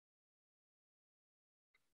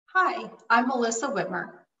Hi, I'm Melissa Whitmer.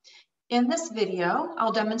 In this video,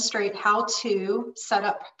 I'll demonstrate how to set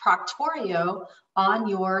up Proctorio on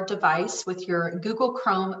your device with your Google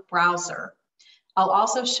Chrome browser. I'll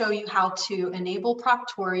also show you how to enable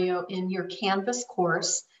Proctorio in your Canvas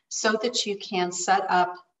course so that you can set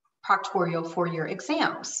up Proctorio for your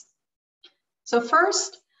exams. So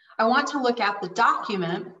first, I want to look at the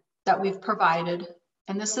document that we've provided,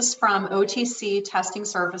 and this is from OTC Testing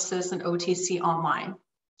Services and OTC Online.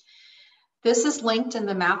 This is linked in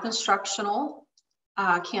the Math Instructional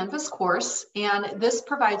Canvas course, and this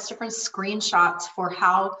provides different screenshots for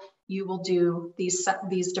how you will do these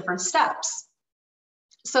different steps.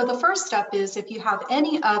 So the first step is if you have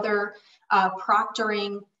any other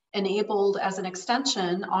proctoring enabled as an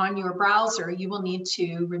extension on your browser, you will need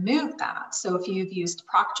to remove that. So if you've used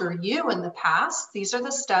ProctorU in the past, these are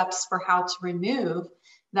the steps for how to remove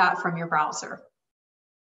that from your browser.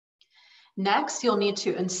 Next, you'll need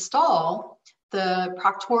to install the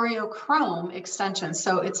Proctorio Chrome extension.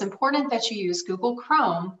 So it's important that you use Google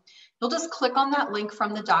Chrome. You'll just click on that link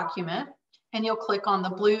from the document and you'll click on the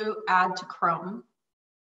blue Add to Chrome.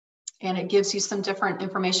 And it gives you some different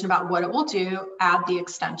information about what it will do, add the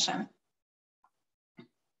extension.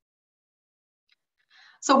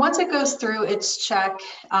 So once it goes through its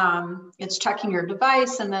checking your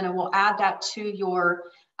device, and then it will add that to your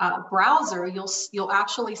browser. You'll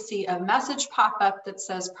actually see a message pop up that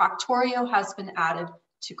says Proctorio has been added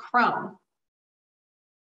to Chrome.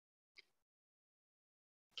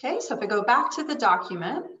 Okay, so if I go back to the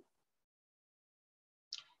document,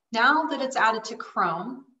 now that it's added to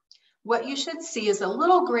Chrome, what you should see is a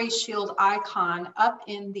little gray shield icon up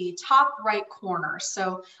in the top right corner.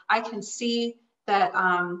 So I can see that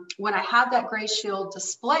when I have that gray shield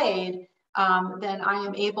displayed, then I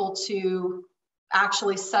am able to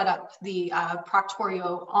actually set up the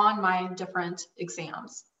Proctorio on my different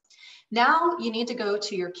exams. Now you need to go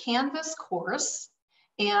to your Canvas course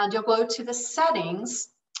and you'll go to the settings,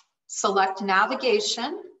 select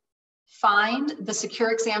navigation, find the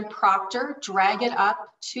Secure Exam Proctor, drag it up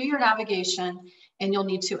to your navigation, and you'll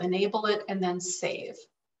need to enable it and then save.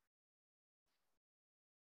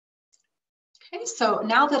 Okay, so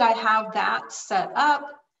now that I have that set up,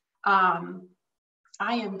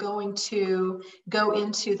 I am going to go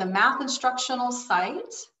into the Math Instructional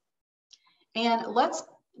site and let's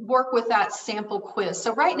work with that sample quiz.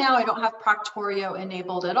 So right now I don't have Proctorio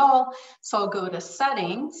enabled at all. So I'll go to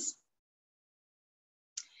Settings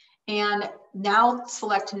and now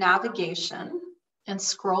select Navigation and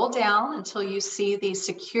scroll down until you see the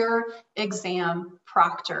Secure Exam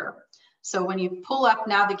Proctor. So when you pull up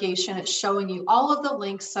navigation, it's showing you all of the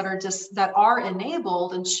links that are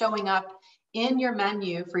enabled and showing up in your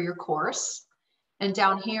menu for your course. And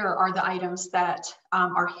down here are the items that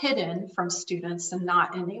are hidden from students and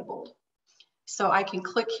not enabled. So I can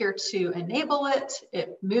click here to enable it.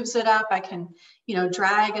 It moves it up. I can,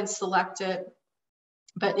 drag and select it,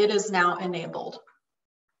 but it is now enabled.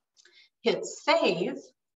 Hit save.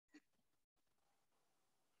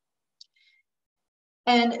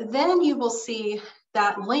 And then you will see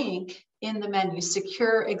that link in the menu,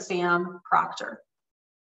 Secure Exam Proctor.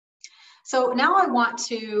 So now I want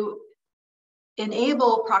to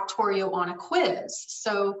enable Proctorio on a quiz.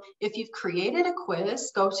 So if you've created a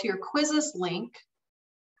quiz, go to your quizzes link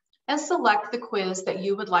and select the quiz that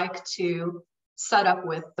you would like to set up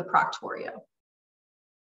with the Proctorio.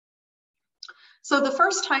 So the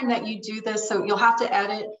first time that you do this, so you'll have to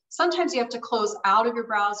edit. Sometimes you have to close out of your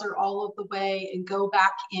browser all of the way and go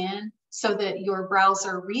back in so that your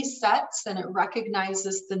browser resets and it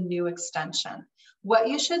recognizes the new extension. What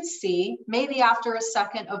you should see, maybe after a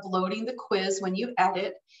second of loading the quiz when you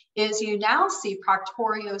edit, is you now see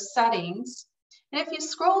Proctorio Settings. And if you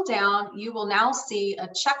scroll down, you will now see a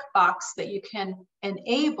checkbox that you can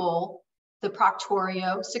enable the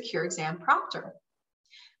Proctorio Secure Exam Proctor.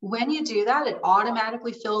 When you do that, it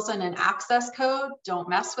automatically fills in an access code. Don't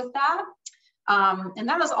mess with that. And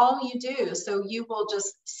that is all you do. So you will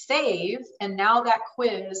just save, and now that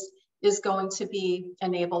quiz is going to be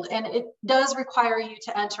enabled. And it does require you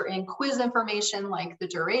to enter in quiz information like the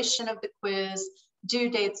duration of the quiz, due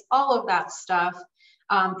dates, all of that stuff.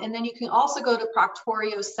 And then you can also go to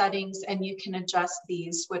Proctorio Settings and you can adjust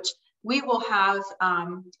these, which we will have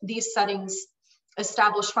these settings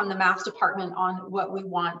established from the math department on what we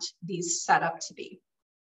want these set up to be.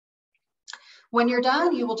 When you're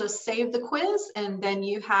done, you will just save the quiz and then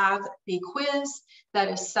you have the quiz that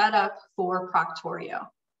is set up for Proctorio.